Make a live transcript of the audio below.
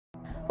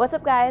What's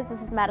up guys,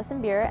 this is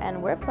Madison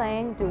and we're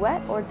playing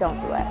Duet or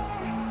Don't Duet.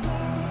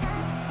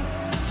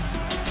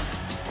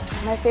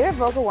 My favorite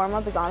vocal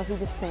warm-up is honestly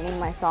just singing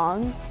my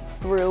songs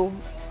through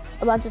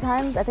a bunch of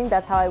times. I think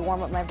that's how I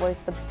warm up my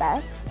voice the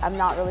best. I'm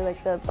not really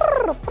like the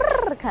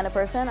kind of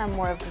person. I'm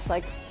more of just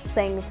like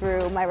sing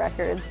through my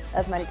records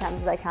as many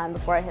times as I can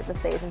before I hit the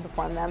stage and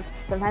perform them.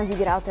 Sometimes you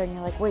get out there and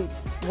you're like, wait,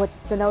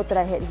 what's the note that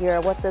I hit here?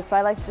 What's this? So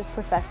I like to just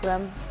perfect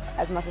them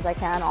as much as I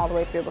can all the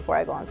way through before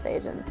I go on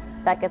stage, and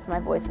that gets my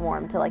voice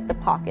warm to like the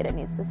pocket it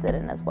needs to sit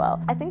in as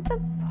well. I think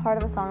the part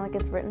of a song that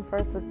gets written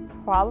first would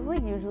probably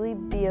usually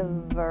be a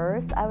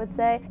verse, I would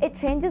say. It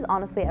changes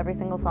honestly every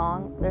single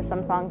song. There's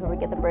some songs where we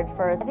get the bridge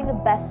first. I think the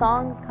best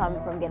songs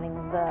come from getting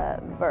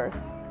the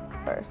verse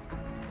first.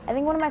 I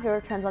think one of my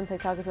favorite trends on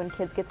TikTok is when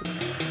kids get to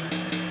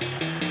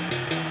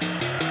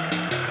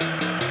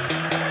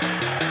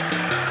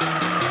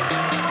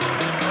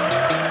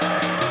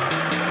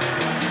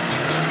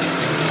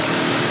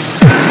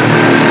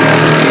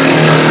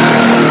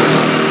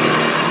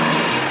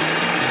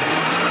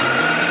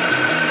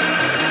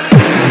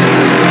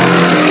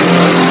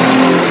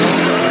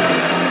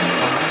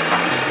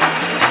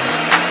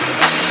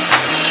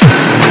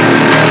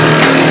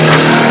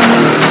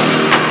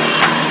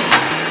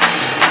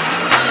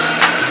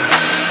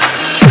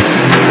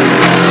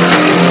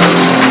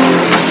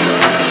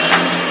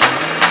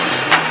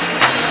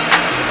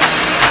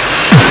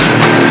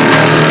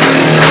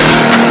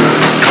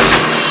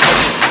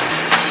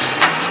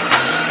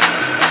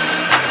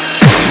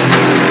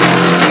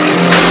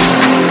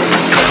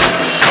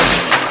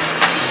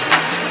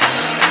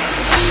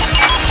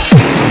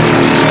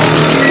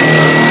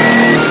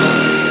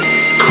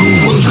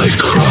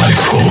cry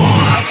for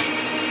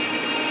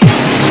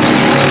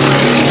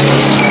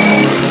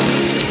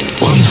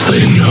once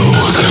they know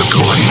they're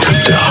going to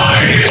die.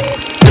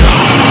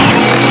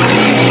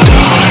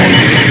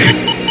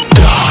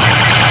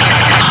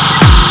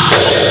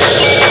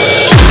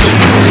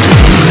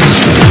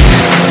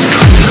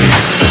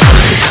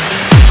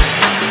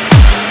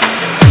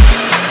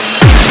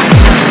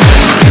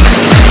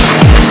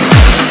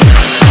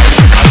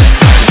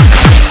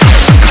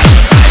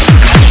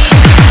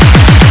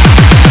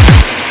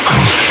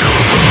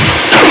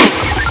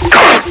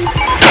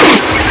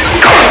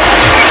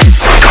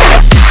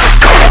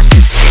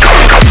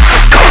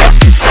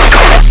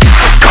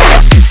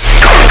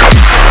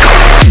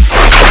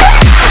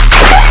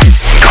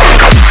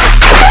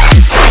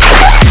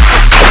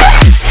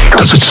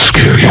 Does it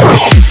scare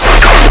you?